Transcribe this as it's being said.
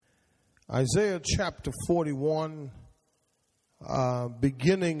Isaiah chapter 41,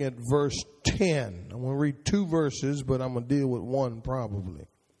 beginning at verse 10. I'm going to read two verses, but I'm going to deal with one probably.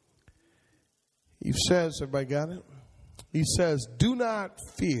 He says, everybody got it? He says, "Do not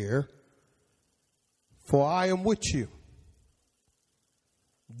fear, for I am with you.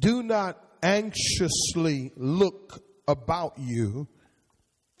 Do not anxiously look about you,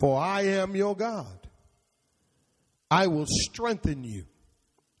 for I am your God. I will strengthen you.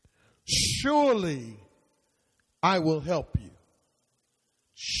 Surely I will help you.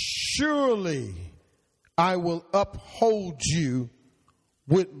 Surely I will uphold you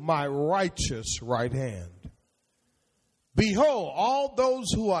with my righteous right hand. Behold, all those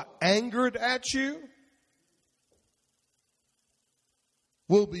who are angered at you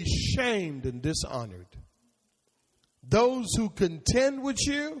will be shamed and dishonored. Those who contend with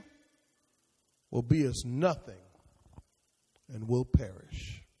you will be as nothing and will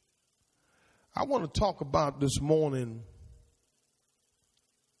perish." I want to talk about this morning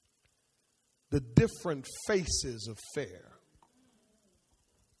the different faces of fear.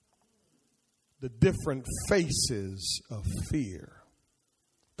 The different faces of fear.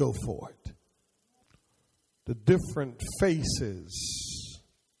 Go for it. The different faces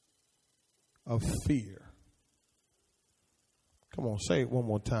of fear. Come on, say it one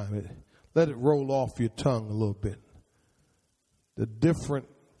more time. Let it roll off your tongue a little bit. The different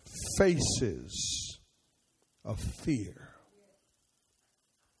faces of fear.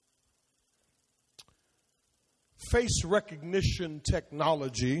 Face recognition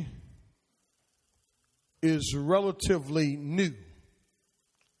technology is relatively new.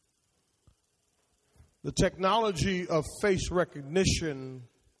 The technology of face recognition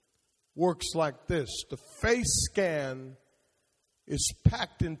works like this. The face scan is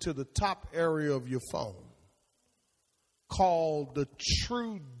packed into the top area of your phone, called the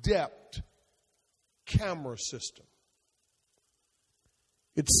True Depth camera system.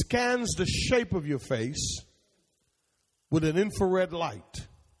 It scans the shape of your face with an infrared light,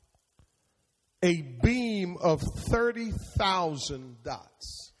 a beam of 30,000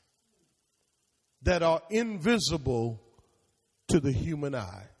 dots that are invisible to the human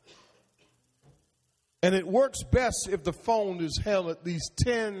eye. And it works best if the phone is held at least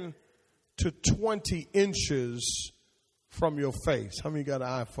 10 to 20 inches from your face. How many got an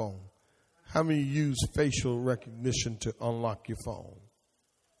iPhone? How many use facial recognition to unlock your phone?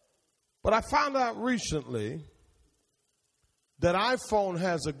 But I found out recently that iPhone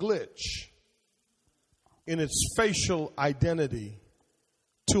has a glitch in its facial identity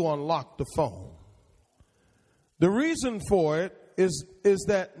to unlock the phone. The reason for it is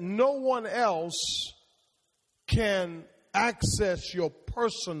that no one else can access your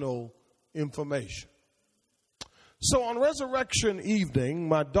personal information. So on resurrection evening,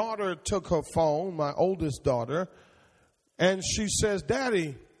 my daughter took her phone, my oldest daughter, and she says,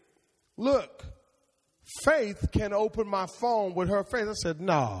 "Daddy, look, Faith can open my phone with her face." I said,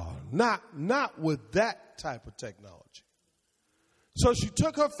 "No, not with that type of technology." So she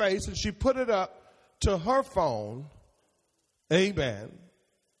took her face and she put it up to her phone, amen,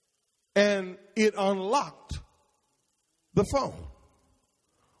 and it unlocked the phone.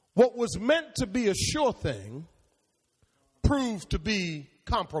 What was meant to be a sure thing proved to be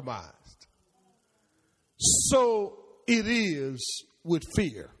compromised. So it is with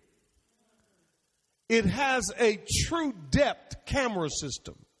fear. It has a True Depth camera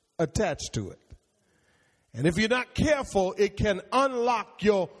system attached to it. And if you're not careful, it can unlock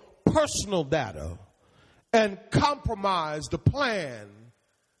your personal data and compromise the plan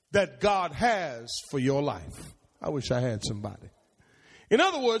that God has for your life. I wish I had somebody. In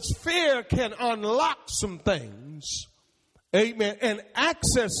other words, fear can unlock some things, amen, and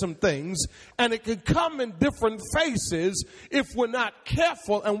access some things, and it can come in different faces if we're not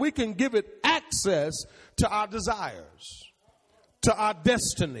careful, and we can give it access to our desires, to our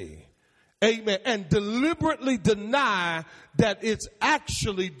destiny, amen, and deliberately deny that it's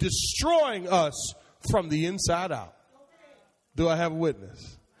actually destroying us from the inside out. Do I have a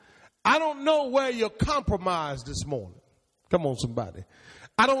witness? I don't know where you're compromised this morning. Come on, somebody.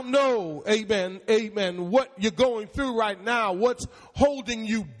 I don't know, amen, what you're going through right now, what's holding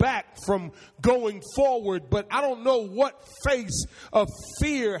you back from going forward, but I don't know what face of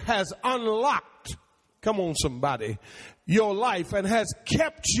fear has unlocked, come on, somebody, your life and has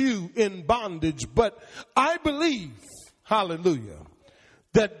kept you in bondage. But I believe, hallelujah,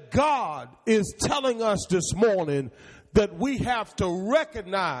 that God is telling us this morning that we have to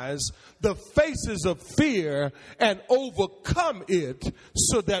recognize the faces of fear and overcome it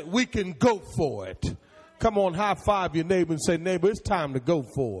so that we can go for it. Come on, high five your neighbor and say, "Neighbor, it's time to go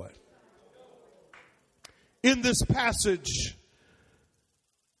for it." in this passage,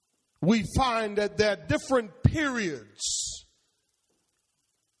 we find that there are different periods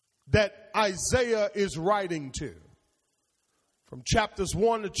that Isaiah is writing to. From chapters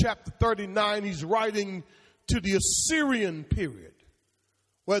 1 to chapter 39, he's writing to the Assyrian period,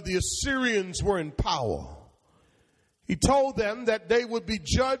 where the Assyrians were in power. He told them that they would be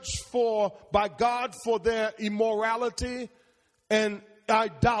judged by God for their immorality and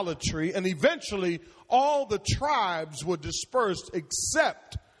idolatry, and eventually all the tribes were dispersed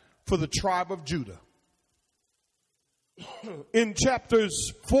except for the tribe of Judah. In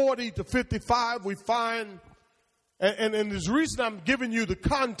chapters 40 to 55, we find, and there's a reason I'm giving you the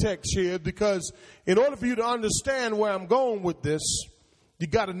context here, because in order for you to understand where I'm going with this, you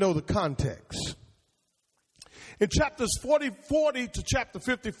got to know the context. In chapters 40 to chapter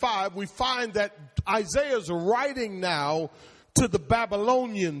 55, we find that Isaiah's writing now to the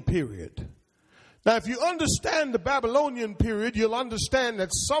Babylonian period. Now, if you understand the Babylonian period, you'll understand that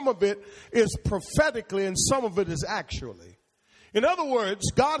some of it is prophetically and some of it is actually. In other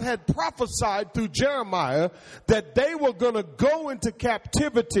words, God had prophesied through Jeremiah that they were going to go into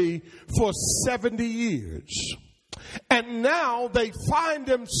captivity for 70 years. And now they find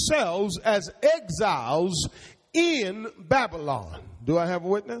themselves as exiles in Babylon. Do I have a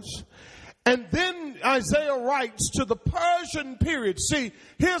witness? And then Isaiah writes to the Persian period. See,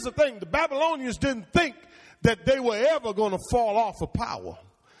 here's the thing. The Babylonians didn't think that they were ever going to fall off of power.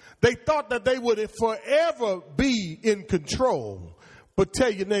 They thought that they would forever be in control. But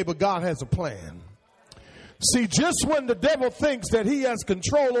tell your neighbor, God has a plan. See, just when the devil thinks that he has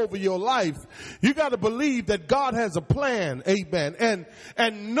control over your life, you got to believe that God has a plan. Amen.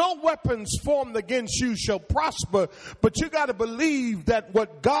 And no weapons formed against you shall prosper, but you got to believe that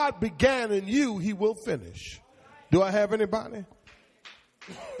what God began in you, he will finish. Do I have anybody?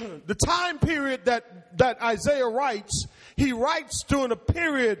 The time period that Isaiah writes, he writes during a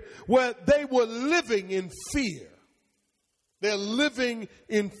period where they were living in fear. They're living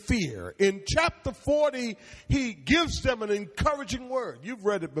in fear. In chapter 40, he gives them an encouraging word. You've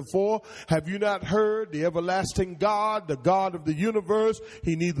read it before. Have you not heard? The everlasting God, the God of the universe.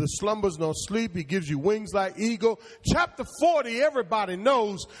 He neither slumbers nor sleep. He gives you wings like eagle. Chapter 40, everybody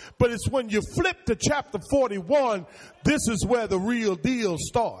knows. But it's when you flip to chapter 41, this is where the real deal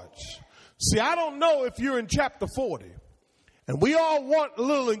starts. See, I don't know if you're in chapter 40. And we all want a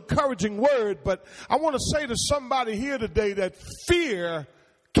little encouraging word, but I want to say to somebody here today that fear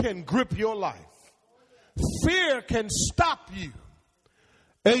can grip your life. Fear can stop you,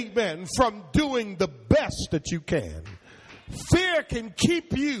 amen, from doing the best that you can. Fear can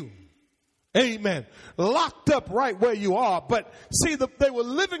keep you, amen, locked up right where you are. But see, they were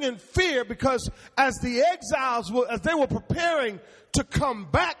living in fear because as the exiles as they were preparing to come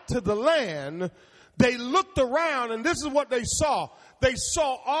back to the land, they looked around, and this is what they saw. They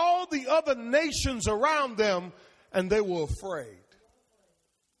saw all the other nations around them, and they were afraid.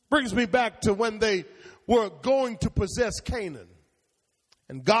 Brings me back to when they were going to possess Canaan.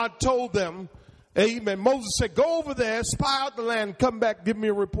 And God told them, amen, Moses said, go over there, spy out the land, come back, give me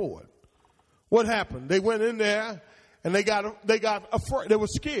a report. What happened? They went in there, and they got afraid. They were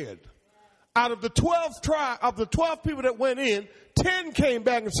scared. Out of the 12 people that went in, 10 came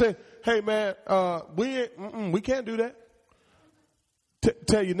back and said, hey, man, we can't do that.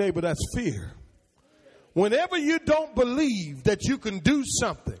 Tell your neighbor that's fear. Whenever you don't believe that you can do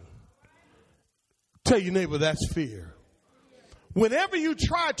something, tell your neighbor that's fear. Whenever you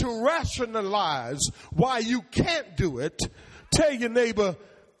try to rationalize why you can't do it, tell your neighbor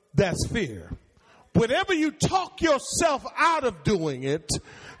that's fear. Whenever you talk yourself out of doing it,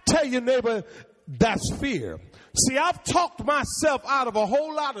 tell your neighbor that's fear. See, I've talked myself out of a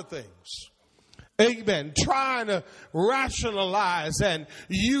whole lot of things. Amen. Trying to rationalize and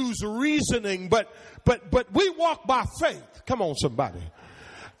use reasoning, but we walk by faith. Come on, somebody.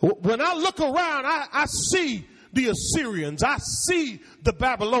 When I look around, I see the Assyrians. I see the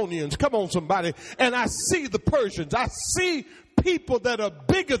Babylonians. Come on, somebody. And I see the Persians. I see people that are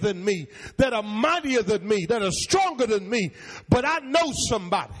bigger than me, that are mightier than me, that are stronger than me. But I know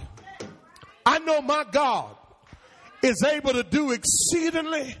somebody. I know my God is able to do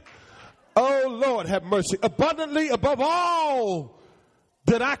exceedingly, oh Lord have mercy, abundantly above all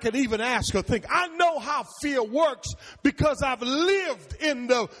that I could even ask or think. I know how fear works because I've lived in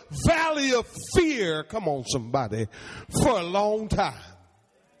the valley of fear, come on somebody, for a long time.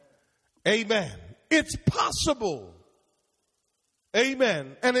 Amen. It's possible.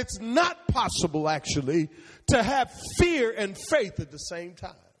 Amen. And it's not possible actually to have fear and faith at the same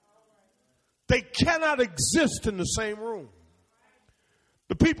time. They cannot exist in the same room.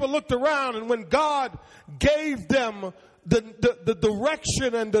 The people looked around, and when God gave them the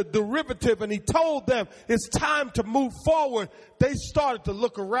direction and the derivative, and he told them it's time to move forward, they started to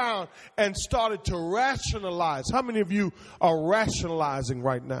look around and started to rationalize. How many of you are rationalizing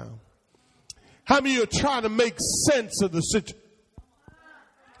right now? How many of you are trying to make sense of the situation?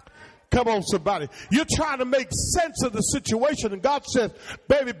 Come on, somebody. You're trying to make sense of the situation, and God says,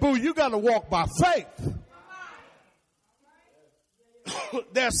 baby boo, you got to walk by faith.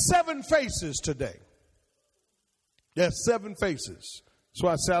 There's 7 faces today. There's 7 faces. So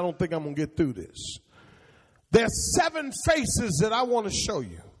I say I don't think I'm going to get through this. There's 7 faces that I want to show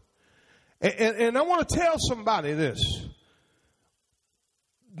you. And I want to tell somebody this.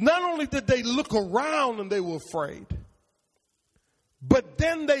 Not only did they look around and they were afraid, but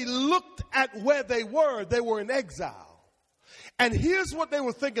then they looked at where they were. They were in exile. And here's what they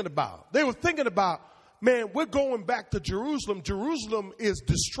were thinking about. They were thinking about, man, we're going back to Jerusalem. Jerusalem is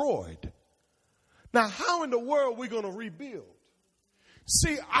destroyed. Now, how in the world are we going to rebuild?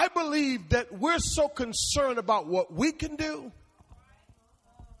 See, I believe that we're so concerned about what we can do,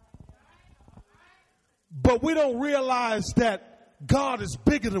 but we don't realize that God is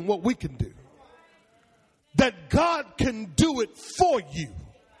bigger than what we can do. That God can do it for you.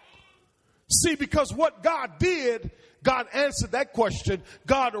 See, because what God did, God answered that question.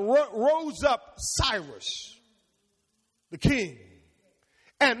 God rose up Cyrus, the king,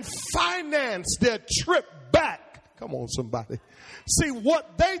 and financed their trip back. Come on, somebody. See,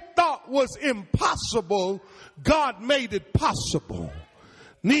 what they thought was impossible, God made it possible.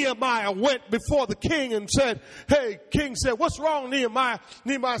 Nehemiah went before the king and said, hey, king said, what's wrong, Nehemiah?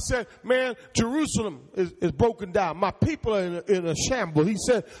 Nehemiah said, man, Jerusalem is broken down. My people are in a shambles. He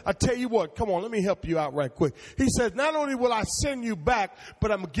said, I tell you what, come on, let me help you out right quick. He said, not only will I send you back,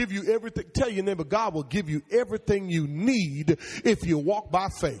 but I'm going to give you everything. Tell your neighbor, God will give you everything you need if you walk by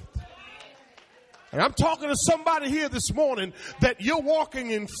faith. And I'm talking to somebody here this morning that you're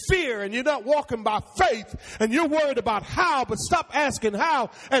walking in fear and you're not walking by faith and you're worried about how, but stop asking how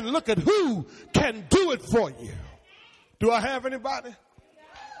and look at who can do it for you. Do I have anybody?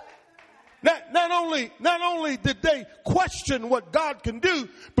 Not only did they question what God can do,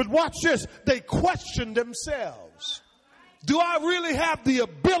 but watch this, they questioned themselves. Do I really have the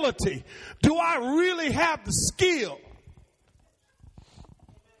ability? Do I really have the skill?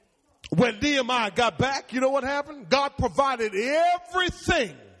 When Nehemiah got back, you know what happened? God provided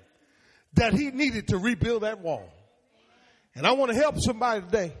everything that he needed to rebuild that wall. And I want to help somebody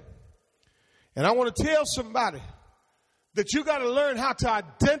today. And I want to tell somebody that you got to learn how to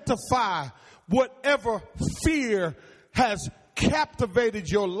identify whatever fear has captivated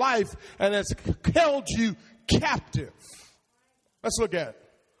your life and has held you captive. Let's look at it.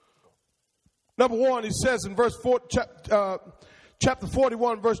 Number 1, he says in verse 4, chapter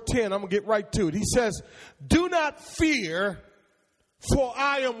 41, verse 10, I'm going to get right to it. He says, do not fear, for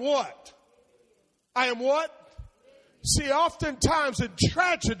I am what? I am what? See, oftentimes in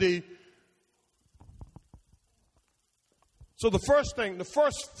tragedy, so the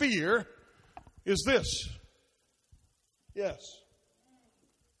first fear is this. Yes.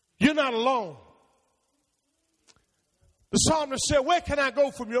 You're not alone. The psalmist said, where can I go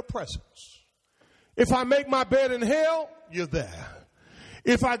from your presence? If I make my bed in hell, you're there.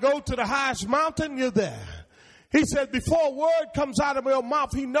 If I go to the highest mountain, you're there. He said, before a word comes out of your mouth,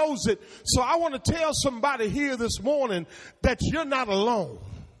 he knows it. So I want to tell somebody here this morning that you're not alone.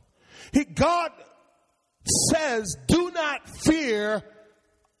 God says, do not fear.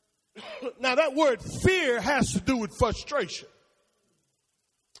 Now that word fear has to do with frustration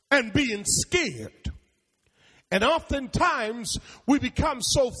and being scared. And oftentimes we become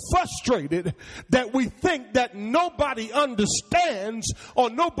so frustrated that we think that nobody understands or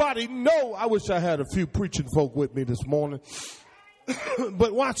nobody knows. I wish I had a few preaching folk with me this morning.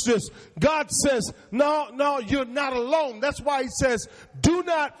 But watch this. God says, no, you're not alone. That's why he says, do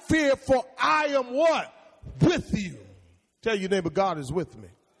not fear, for I am what? With you. Tell your neighbor, God is with me.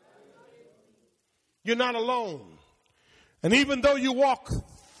 You're not alone. And even though you walk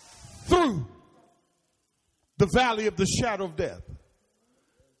through the valley of the shadow of death,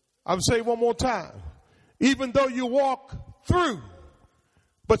 I'm saying one more time, even though you walk through,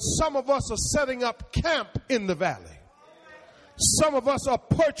 but some of us are setting up camp in the valley. Some of us are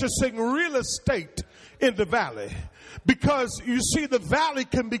purchasing real estate in the valley, because you see, the valley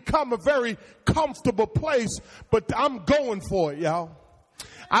can become a very comfortable place, but I'm going for it, y'all.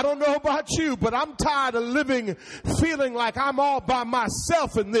 I don't know about you, but I'm tired of living feeling like I'm all by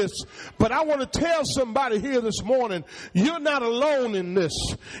myself in this. But I want to tell somebody here this morning, you're not alone in this.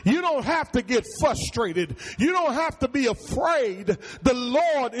 You don't have to get frustrated. You don't have to be afraid. The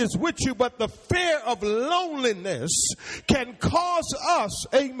Lord is with you, but the fear of loneliness can cause us,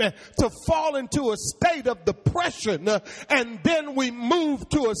 amen, to fall into a state of depression, and then we move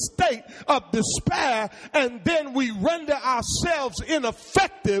to a state of despair, and then we render ourselves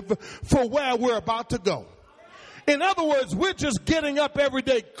ineffective for where we're about to go. In other words, we're just getting up every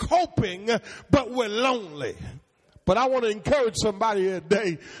day coping, but we're lonely. But I want to encourage somebody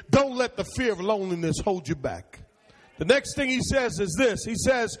today, don't let the fear of loneliness hold you back. The next thing he says is this. He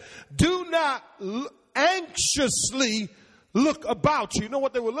says, do not anxiously look about you. You know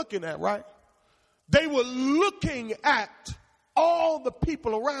what they were looking at, right? They were looking at all the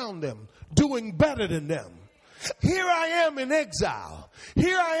people around them doing better than them. Here I am in exile.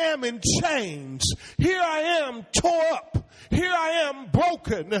 Here I am in chains. Here I am tore up. Here I am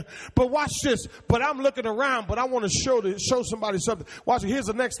broken. But watch this. But I'm looking around, but I want to show somebody something. Watch it. Here's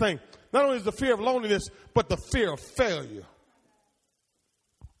the next thing. Not only is the fear of loneliness, but the fear of failure.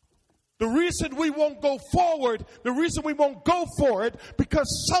 The reason we won't go forward, the reason we won't go for it,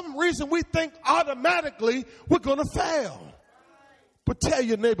 because some reason we think automatically we're going to fail. But tell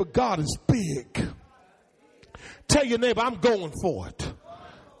your neighbor, God is big. Tell your neighbor, I'm going for it.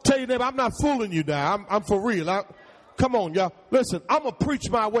 Tell your neighbor, I'm not fooling you now. I'm for real. Come on, y'all. Listen, I'm going to preach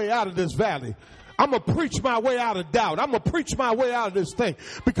my way out of this valley. I'm going to preach my way out of doubt. I'm going to preach my way out of this thing.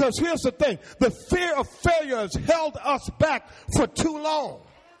 Because here's the thing. The fear of failure has held us back for too long.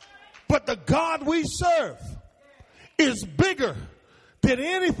 But the God we serve is bigger than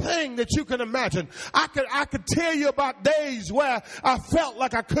anything that you can imagine. I could tell you about days where I felt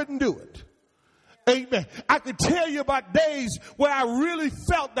like I couldn't do it. Amen. I could tell you about days where I really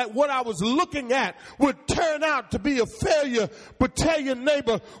felt that what I was looking at would turn out to be a failure. But tell your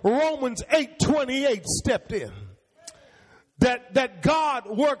neighbor, Romans 8:28 stepped in. That God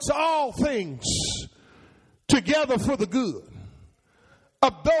works all things together for the good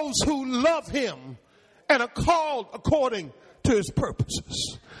of those who love him and are called according to his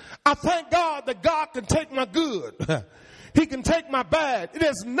purposes. I thank God that God can take my good. He can take my bad.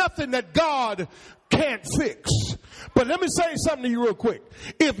 There's nothing that God can't fix. But let me say something to you real quick.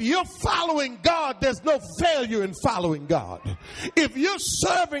 If you're following God, there's no failure in following God. If you're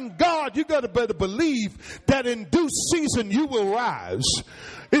serving God, you got to better believe that in due season you will rise.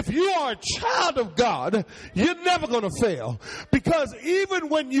 If you are a child of God, you're never going to fail. Because even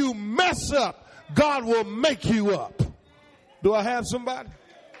when you mess up, God will make you up. Do I have somebody?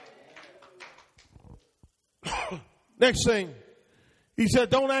 Next thing, he said,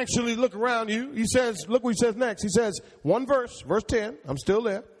 don't actually look around you. He says, look what he says next. He says, one verse 10, I'm still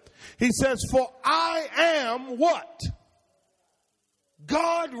there. He says, for I am what?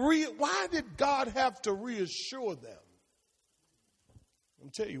 Why did God have to reassure them?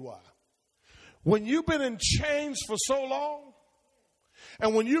 I'll tell you why. When you've been in chains for so long,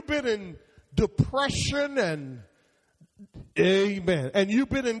 and when you've been in depression and amen. And you've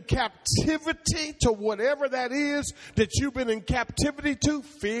been in captivity to whatever that is that you've been in captivity to,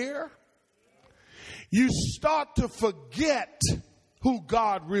 fear. You start to forget who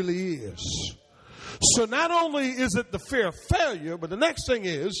God really is. So not only is it the fear of failure, but the next thing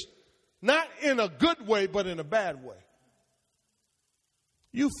is not in a good way, but in a bad way.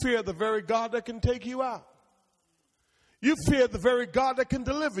 You fear the very God that can take you out. You fear the very God that can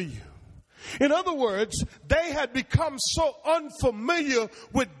deliver you. In other words, they had become so unfamiliar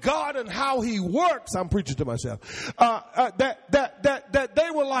with God and how he works. I'm preaching to myself. That they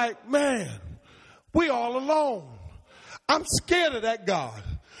were like, man, we all alone. I'm scared of that God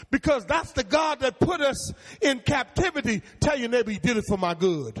because that's the God that put us in captivity. Tell your neighbor, he did it for my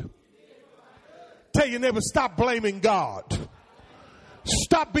good. Tell your neighbor, stop blaming God.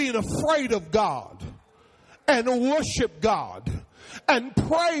 Stop being afraid of God and worship God. And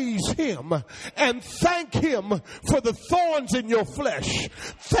praise him and thank him for the thorns in your flesh.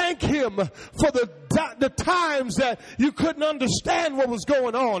 Thank him for the times that you couldn't understand what was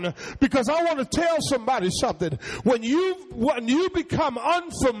going on. Because I want to tell somebody something. When you become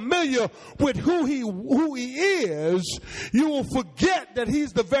unfamiliar with who he is, you will forget that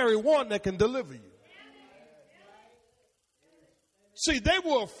he's the very one that can deliver you. See, they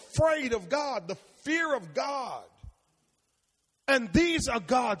were afraid of God, the fear of God. And these are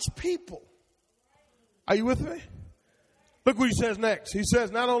God's people. Are you with me? Look what he says next. He says,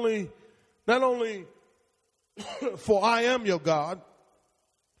 not only for I am your God,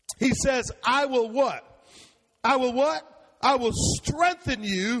 he says, I will what? I will what? I will strengthen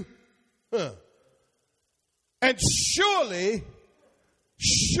you. And surely,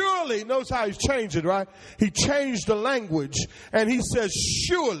 notice how he's changed it, right? He changed the language and he says,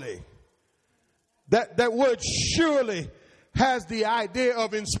 surely. That word surely has the idea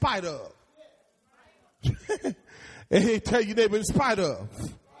of in spite of. And he tell you neighbor, in spite of.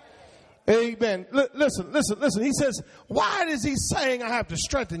 Amen. Listen. He says, why is he saying I have to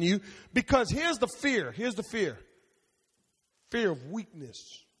strengthen you? Because here's the fear. Fear of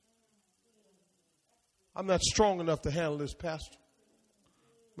weakness. I'm not strong enough to handle this, Pastor.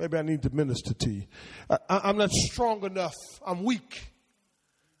 Maybe I need to minister to you. I'm not strong enough. I'm weak.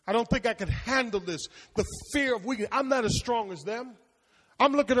 I don't think I can handle this. The fear of weakness. I'm not as strong as them.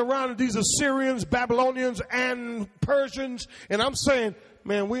 I'm looking around at these Assyrians, Babylonians, and Persians, and I'm saying,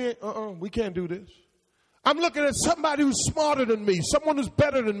 man, we can't do this. I'm looking at somebody who's smarter than me, someone who's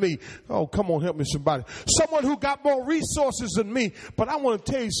better than me. Oh, come on, help me, somebody. Someone who got more resources than me. But I want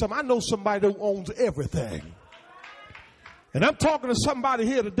to tell you something. I know somebody who owns everything. And I'm talking to somebody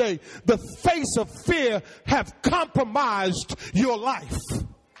here today. The face of fear have compromised your life.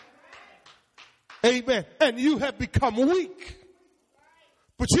 Amen. And you have become weak.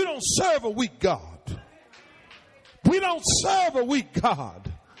 But you don't serve a weak God. We don't serve a weak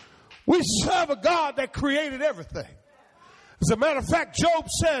God. We serve a God that created everything. As a matter of fact, Job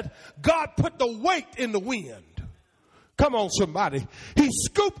said, God put the weight in the wind. Come on, somebody. He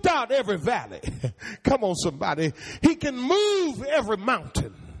scooped out every valley. Come on, somebody. He can move every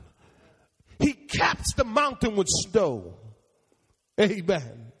mountain. He caps the mountain with snow.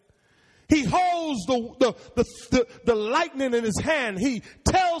 Amen. He holds the lightning in his hand. He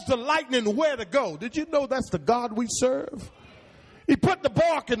tells the lightning where to go. Did you know that's the God we serve? He put the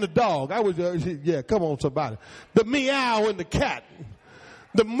bark in the dog. Come on, somebody. The meow in the cat.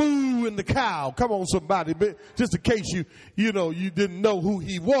 The moo in the cow. Come on, somebody. Just in case you didn't know who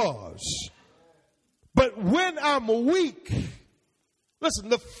he was. But when I'm weak, listen,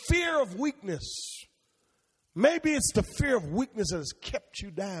 the fear of weakness. Maybe it's the fear of weakness that has kept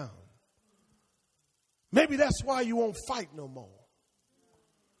you down. Maybe that's why you won't fight no more.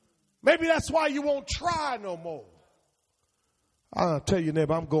 Maybe that's why you won't try no more. I'll tell you,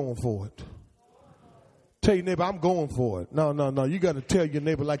 neighbor, I'm going for it. Tell your neighbor, I'm going for it. No. You got to tell your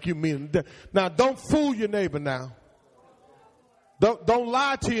neighbor like you mean it. Now, don't fool your neighbor now. Don't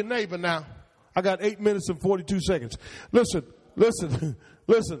lie to your neighbor now. I got 8 minutes and 42 seconds. Listen.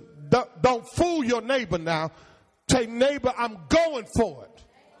 Don't fool your neighbor now. Tell neighbor, I'm going for it.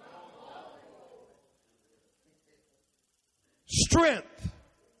 Strength.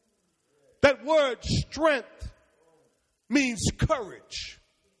 That word strength means courage.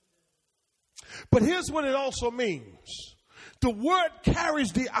 But here's what it also means. The word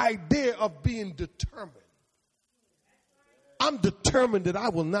carries the idea of being determined. I'm determined that I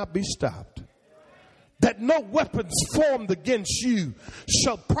will not be stopped. That no weapons formed against you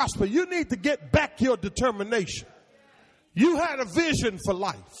shall prosper. You need to get back your determination. You had a vision for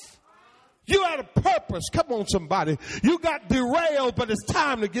life. You had a purpose. Come on, somebody. You got derailed, but it's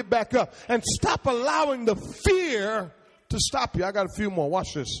time to get back up. And stop allowing the fear to stop you. I got a few more.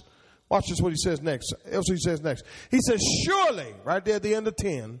 Watch this. Watch this what he says next. Here's what he says next. He says, surely, right there at the end of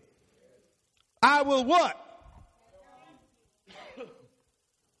 10, I will what?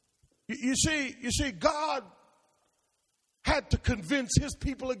 You see, God had to convince his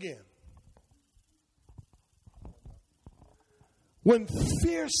people again. When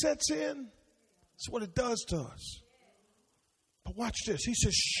fear sets in, that's what it does to us. But watch this. He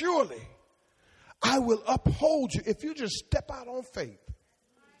says, surely I will uphold you. If you just step out on faith,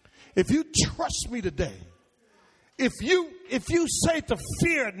 if you trust me today, if you say to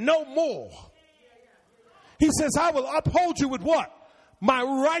fear no more, he says, I will uphold you with what? My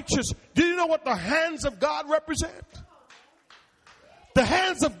righteous. Do you know what the hands of God represent? The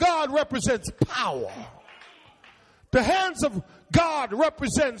hands of God represents power. The hands of God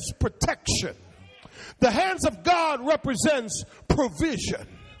represents protection. The hands of God represents provision.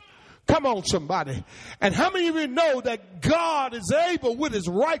 Come on, somebody. And how many of you know that God is able with his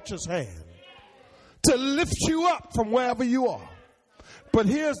righteous hand to lift you up from wherever you are? But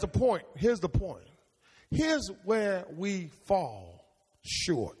here's the point. Here's where we fall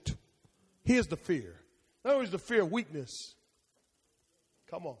short. Here's the fear. In other words, the fear of weakness.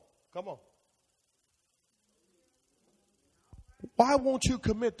 Come on. Why won't you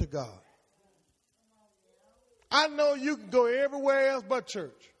commit to God? I know you can go everywhere else but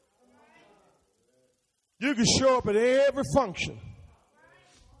church. You can show up at every function.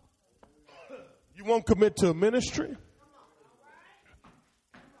 You won't commit to a ministry.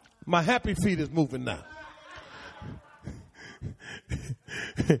 My happy feet is moving now.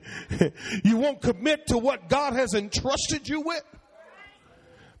 You won't commit to what God has entrusted you with.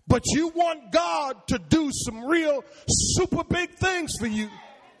 But you want God to do some real super big things for you.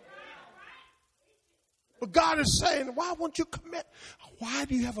 But God is saying, why won't you commit? Why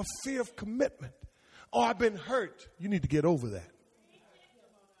do you have a fear of commitment? Oh, I've been hurt. You need to get over that.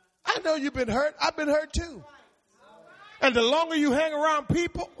 I know you've been hurt. I've been hurt too. And the longer you hang around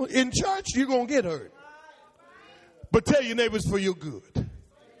people in church, you're going to get hurt. But tell your neighbors for your good.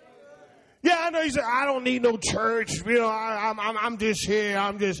 Yeah, I know you say, I don't need no church. You know, I'm just here.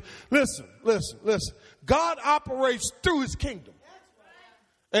 I'm just, listen. God operates through his kingdom.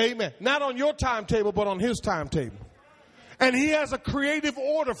 Amen. Not on your timetable, but on his timetable. And he has a creative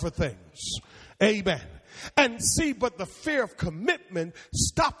order for things. Amen. And see, but the fear of commitment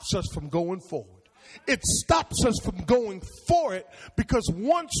stops us from going forward. It stops us from going for it because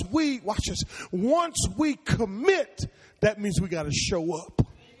once we commit, that means we got to show up.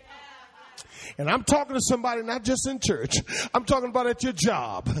 And I'm talking to somebody not just in church. I'm talking about at your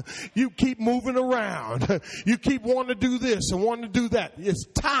job. You keep moving around. You keep wanting to do this and wanting to do that. It's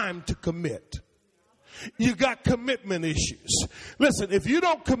time to commit. You got commitment issues. Listen, if you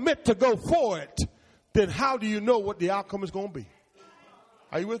don't commit to go for it, then how do you know what the outcome is going to be?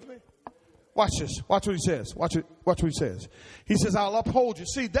 Are you with me? Watch this. Watch what he says. Watch what he says. He says, I'll uphold you.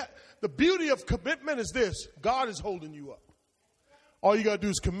 See, that the beauty of commitment is this. God is holding you up. All you got to do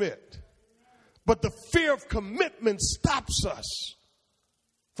is commit. But the fear of commitment stops us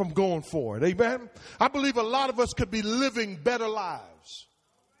from going forward. Amen? I believe a lot of us could be living better lives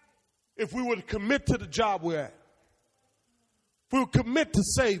if we would commit to the job we're at. If we would commit to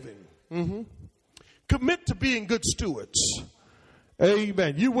saving. Mm-hmm. Commit to being good stewards.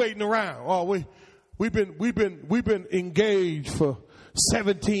 Amen. You waiting around. Oh, we've been engaged for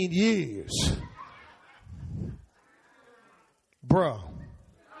 17 years. Bruh.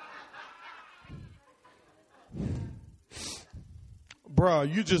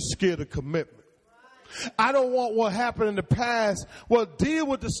 You just scared of commitment. I don't want what happened in the past. Well, deal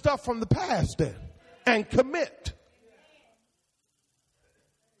with the stuff from the past then and commit.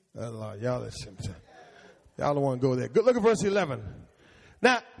 Y'all listen. Y'all don't want to go there. Look at verse 11.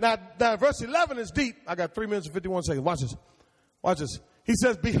 Now, verse 11 is deep. I got 3 minutes and 51 seconds. Watch this. He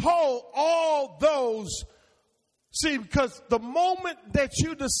says, behold, all those. See, because the moment that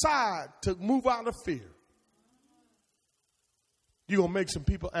you decide to move out of fear, you're going to make some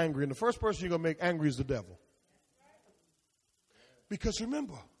people angry. And the first person you're going to make angry is the devil. Because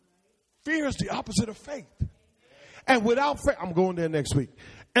remember, fear is the opposite of faith. And without faith, I'm going there next week.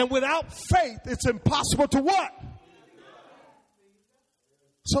 And without faith, it's impossible to what?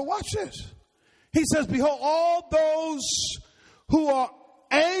 So watch this. He says, behold, all those who are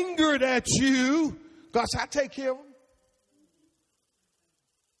angered at you, God said, I take care of them.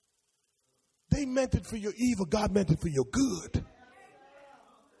 They meant it for your evil. God meant it for your good.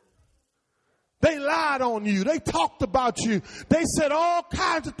 They lied on you. They talked about you. They said all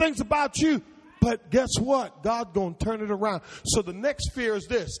kinds of things about you. But guess what? God's going to turn it around. So the next fear is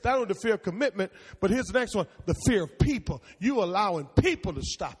this. Not only the fear of commitment, but here's the next one. The fear of people. You allowing people to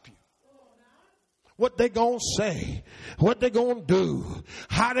stop you. What they going to say. What they going to do.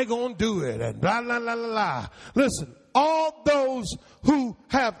 How they going to do it. And blah, blah, blah, blah, blah. Listen, all those who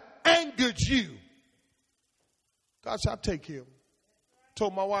have angered you. God said, I'll take care of them.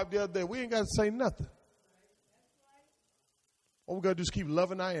 Told my wife the other day, we ain't got to say nothing. All we got to do is keep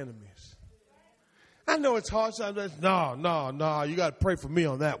loving our enemies. I know it's hard. No. You got to pray for me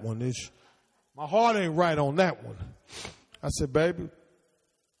on that one. My heart ain't right on that one. I said, baby,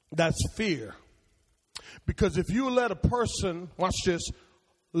 that's fear. Because if you let a person, watch this,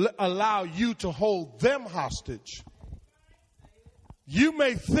 allow you to hold them hostage, you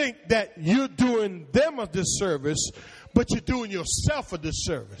may think that you're doing them a disservice, but you're doing yourself a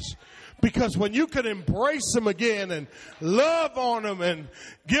disservice. Because when you can embrace them again and love on them and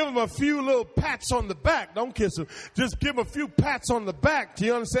give them a few little pats on the back, don't kiss them, just give them a few pats on the back. Do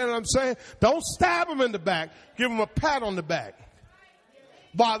you understand what I'm saying? Don't stab them in the back. Give them a pat on the back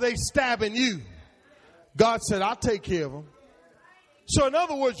while they stabbing you. God said, I'll take care of them. So in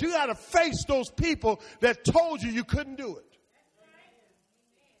other words, you got to face those people that told you couldn't do it.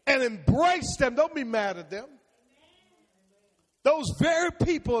 And embrace them. Don't be mad at them. Those very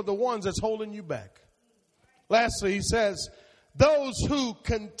people are the ones that's holding you back. Lastly, he says, those who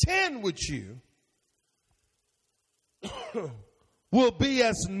contend with you will be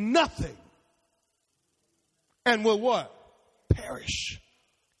as nothing and will what? Perish.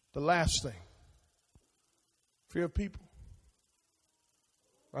 The last thing. Fear of people.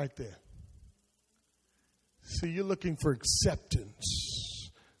 Right there. See, you're looking for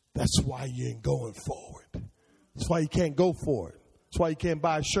acceptance. That's why you ain't going forward. That's why you can't go for it. That's why you can't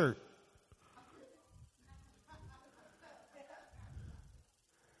buy a shirt.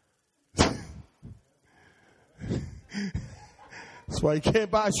 That's why you can't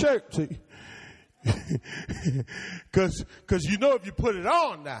buy a shirt. See? Because you know if you put it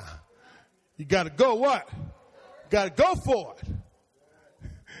on now, you got to go what? Got to go for it.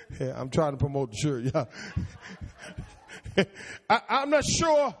 Yeah, I'm trying to promote the shirt. Yeah. I'm not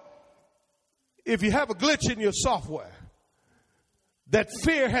sure if you have a glitch in your software that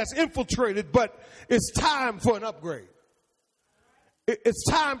fear has infiltrated, but it's time for an upgrade. It's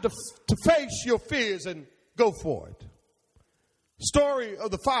time to face your fears and go for it. Story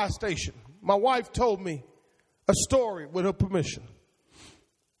of the fire station. My wife told me a story with her permission.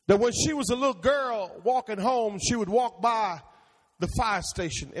 That when she was a little girl walking home, she would walk by the fire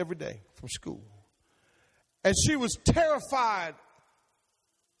station every day from school. And she was terrified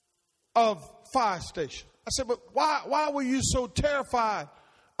of fire station. I said, but why were you so terrified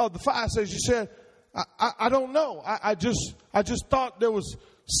of the fire station? She said, I don't know. I just thought there was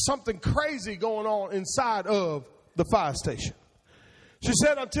something crazy going on inside of the fire station. She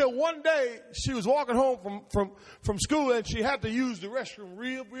said until one day she was walking home from school and she had to use the restroom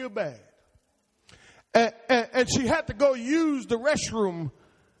real bad. And she had to go use the restroom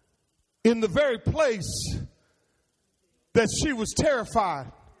in the very place that she was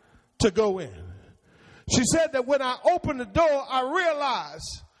terrified to go in. She said that when I opened the door, I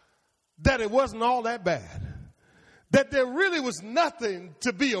realized that it wasn't all that bad. That there really was nothing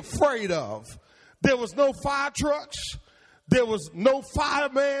to be afraid of. There was no fire trucks. There was no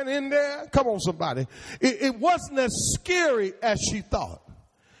fireman in there. Come on, somebody. It wasn't as scary as she thought.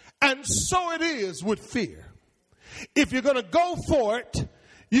 And so it is with fear. If you're going to go for it,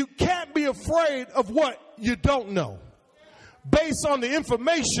 you can't be afraid of what you don't know. Based on the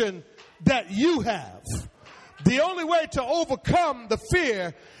information that you have. The only way to overcome the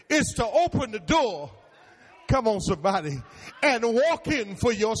fear is to open the door. Come on, somebody. And walk in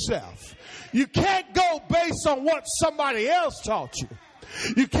for yourself. You can't go based on what somebody else taught you.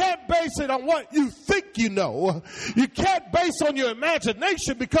 You can't base it on what you think you know. You can't base on your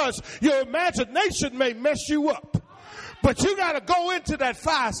imagination because your imagination may mess you up. But you got to go into that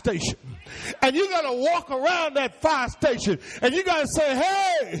fire station. And you got to walk around that fire station. And you got to say,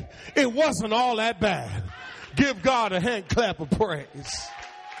 hey, it wasn't all that bad. Give God a hand clap of praise.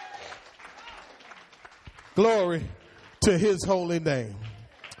 Glory to his holy name.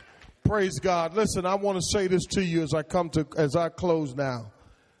 Praise God. Listen, I want to say this to you as I close now.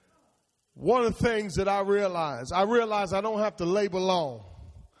 One of the things that I realize I don't have to labor long,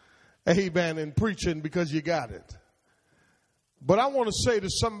 amen, in preaching because you got it. But I want to say to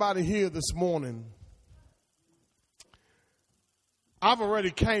somebody here this morning, I've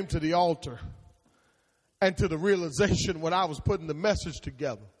already came to the altar and to the realization when I was putting the message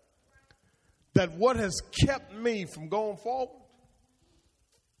together that what has kept me from going forward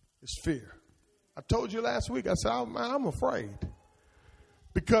is fear. I told you last week, I said, I'm afraid.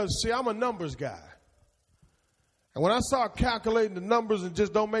 Because, see, I'm a numbers guy. And when I start calculating the numbers and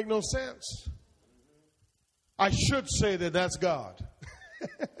just don't make no sense, I should say that that's God.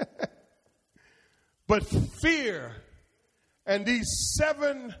 But fear and these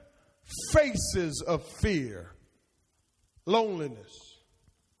 7 faces of fear, loneliness,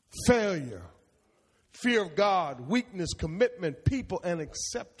 failure, fear of God, weakness, commitment, people, and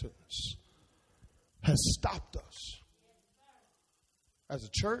acceptance has stopped us as a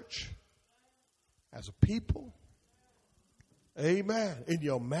church, as a people. Amen. In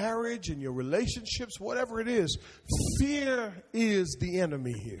your marriage, in your relationships, whatever it is, fear is the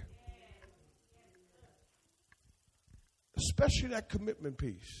enemy here. Especially that commitment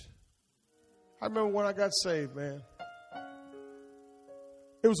piece. I remember when I got saved, man.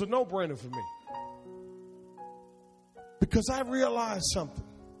 It was a no-brainer for me. Because I realized something.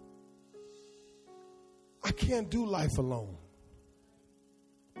 I can't do life alone.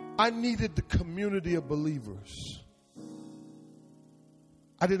 I needed the community of believers.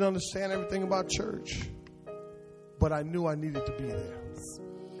 I didn't understand everything about church, but I knew I needed to be there.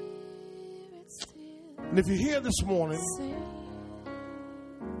 And if you're here this morning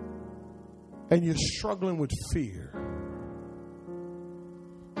and you're struggling with fear,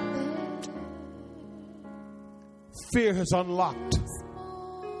 fear has unlocked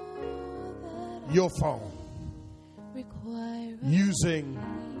your phone using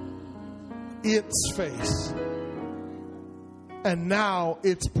its face. And now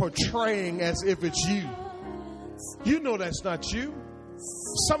it's portraying as if it's you. You know that's not you.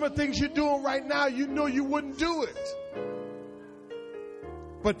 Some of the things you're doing right now, you know you wouldn't do it.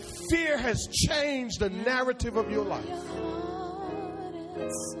 But fear has changed the narrative of your life.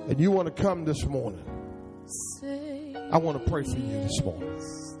 And you want to come this morning. I want to pray for you this morning.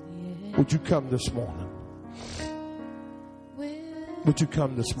 Would you come this morning? Would you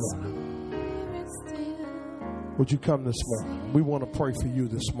come this morning? Would you come this morning? We want to pray for you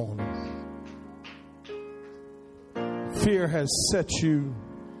this morning. Fear has set you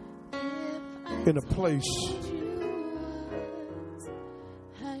in a place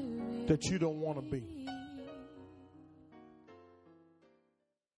that you don't want to be.